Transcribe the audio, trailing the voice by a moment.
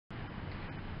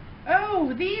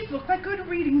Oh, these look like good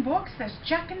reading books. There's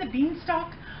Jack and the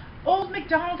Beanstalk, Old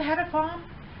MacDonald Had a Farm.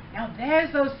 Now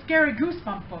there's those scary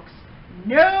goosebump books.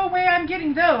 No way I'm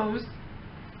getting those.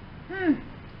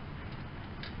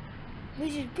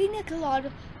 Mrs. Pina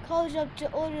Colada calls up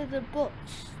to order the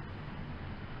books.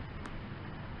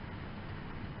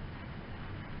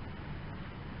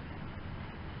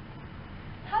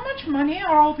 How much money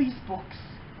are all these books?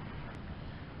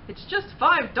 It's just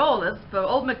 $5 for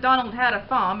Old MacDonald Had a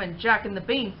Farm and Jack and the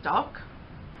Beanstalk.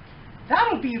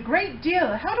 That'll be a great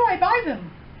deal. How do I buy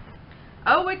them?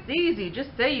 Oh, it's easy.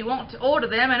 Just say you want to order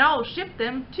them and I'll ship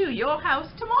them to your house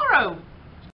tomorrow.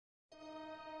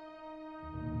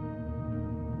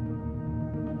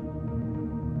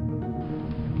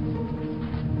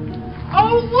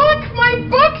 Oh, look! My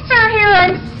books are here!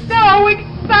 I'm so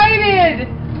excited!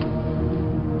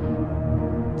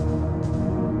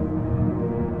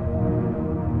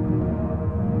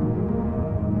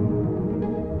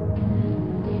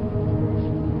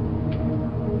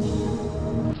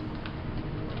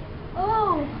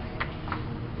 Oh,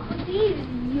 are these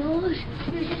yours,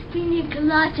 Mrs. Pina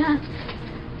Colada?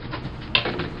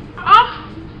 Ah!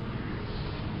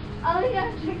 Oh,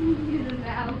 yeah, checking them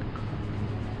out.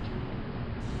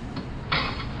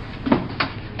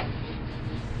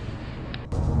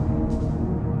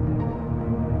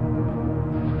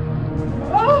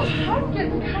 Oh, I'm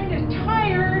getting kind of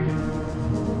tired.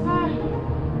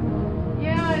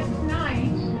 Yeah, it's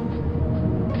night.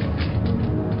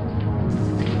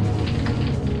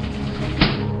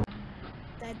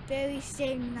 That very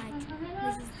same night,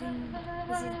 Mrs.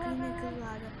 Pina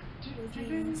Colada was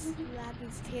reading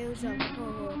Slappy's Tales of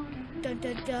Horror. Dun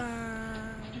dun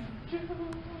dun!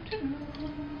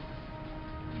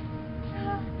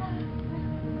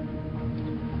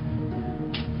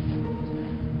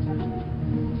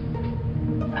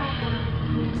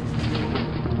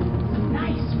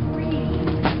 Nice reading.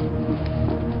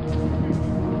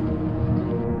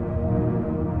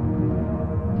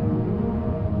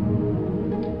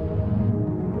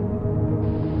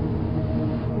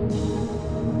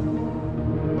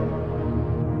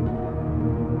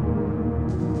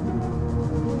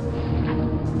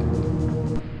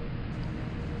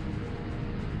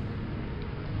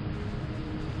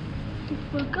 You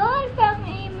forgot about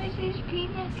me, Mrs.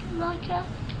 Pina Colada.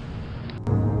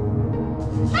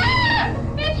 Ah!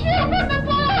 It's you from the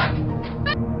book!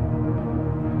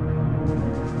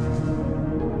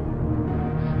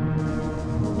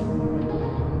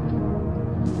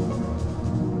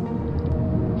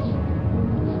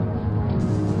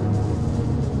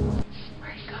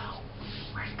 Where'd it go?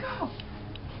 Where'd it go?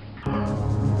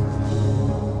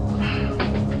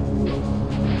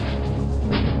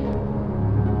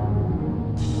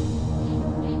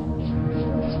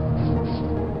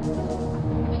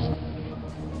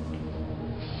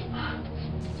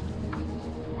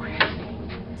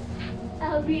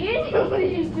 I'll be in you,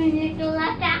 Mrs. Pina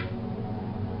Colada.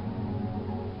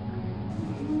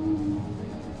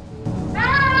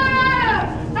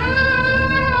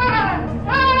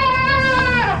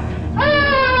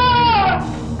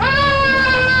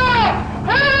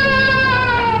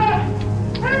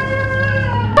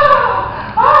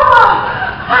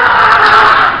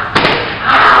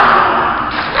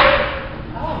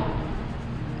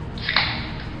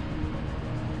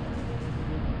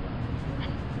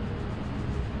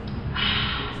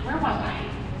 Where was I?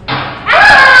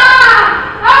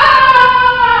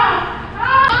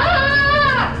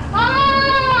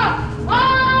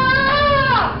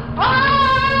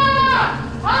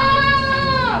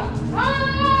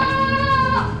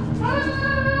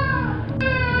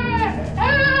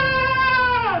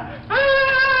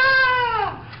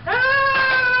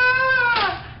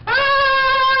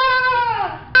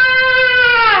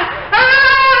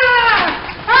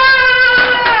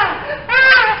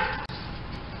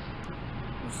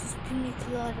 Mrs. Pina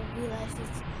Colada realizes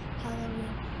it's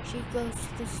Halloween. She goes to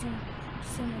the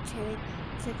cemetery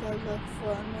to go look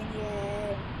for a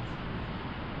minion.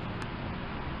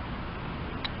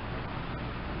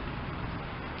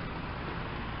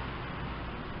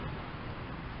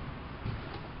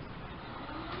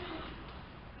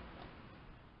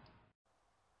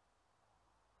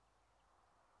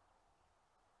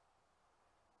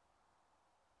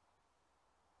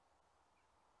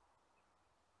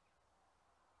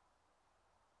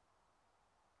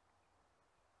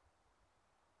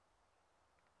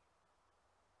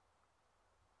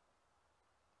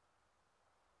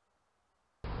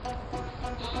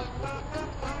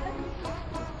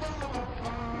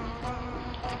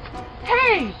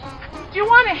 Hey! Do you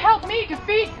want to help me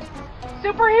defeat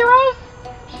superheroes?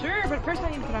 Sure, but first I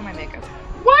need to put on my makeup.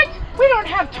 What? We don't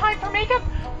have have time for makeup.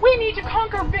 We need to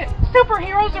conquer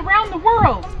superheroes around the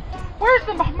world. Where's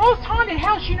the most haunted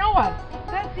house you know of?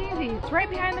 That's easy. It's right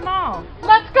behind the mall.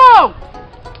 Let's go!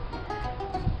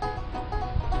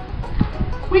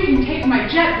 We can take my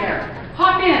jet there.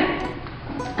 Hop in.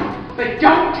 But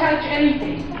don't touch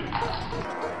anything.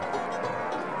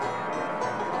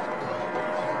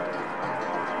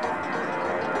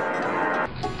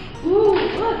 Ooh,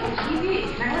 look, a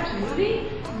TV. Can I watch a movie?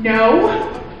 No.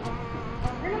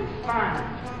 We're having fun.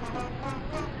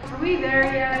 Are we there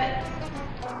yet?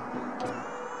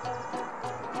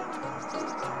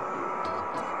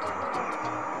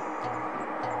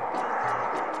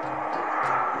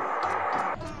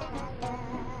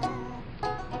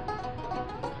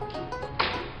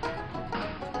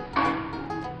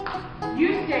 You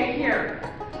stay here.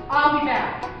 I'll be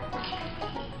back.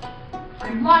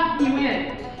 I'm locking you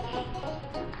in.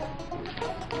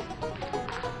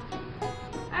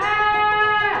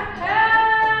 Ah!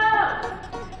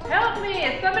 Help! Help me!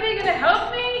 Is somebody gonna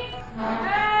help me? Ah!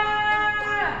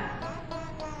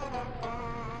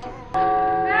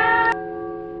 Ah!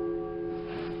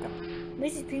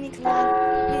 Mrs. Pina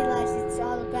Colada realizes it's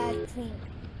all a bad dream.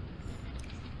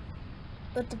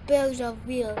 But the bears are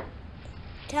real.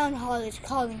 Town Hall is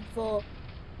calling for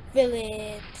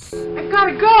villains. I've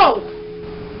gotta go!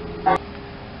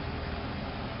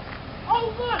 Oh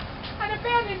look! An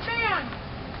abandoned van!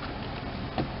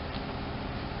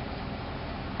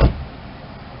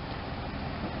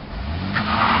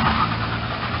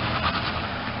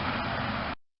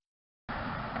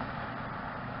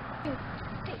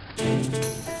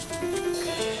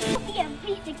 Be a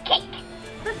piece of cake.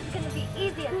 This is gonna be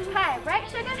easy as pie, right,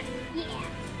 sugar? Yeah.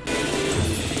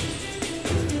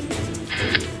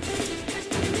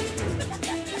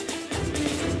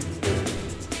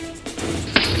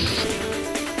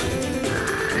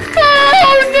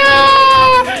 Oh no!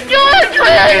 You're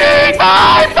draining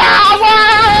my power!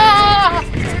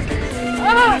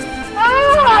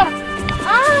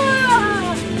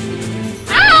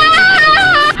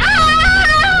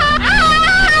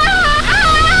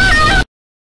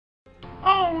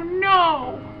 Oh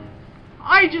no!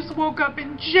 I just woke up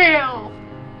in jail!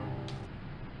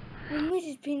 Will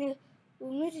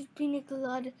Mrs. Pina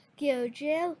Colada get out of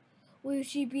jail? Will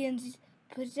she be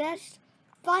possessed?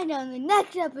 Find out in the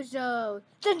next episode.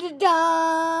 Dun dun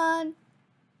dun!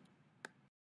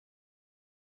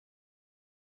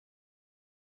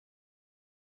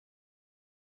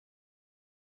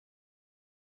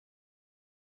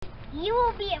 You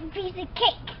will be a piece of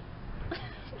cake.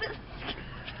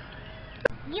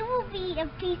 You will be a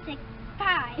piece of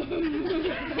pie.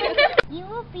 You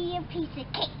will be a piece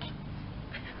of cake.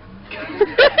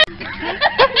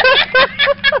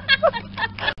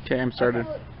 Okay, I'm started.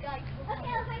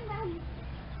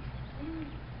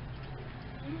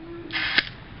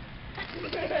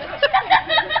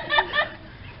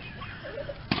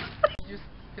 Just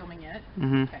filming it?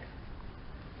 Mm-hmm. Okay.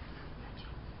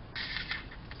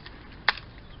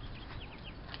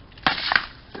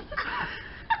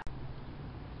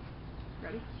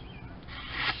 Ready?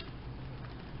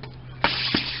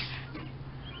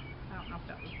 I don't know if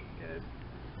that was good.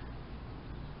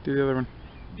 Do the other one.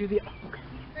 Do the... Okay.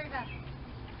 Very fast.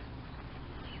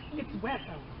 It's wet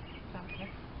though. Is that okay?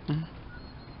 Mm-hmm.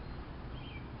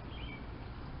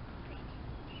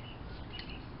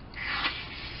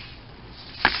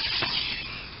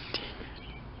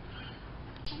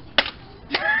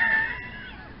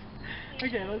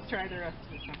 Okay, let's try the rest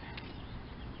of this one.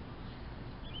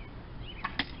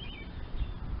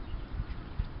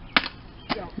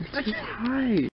 Go. Hi.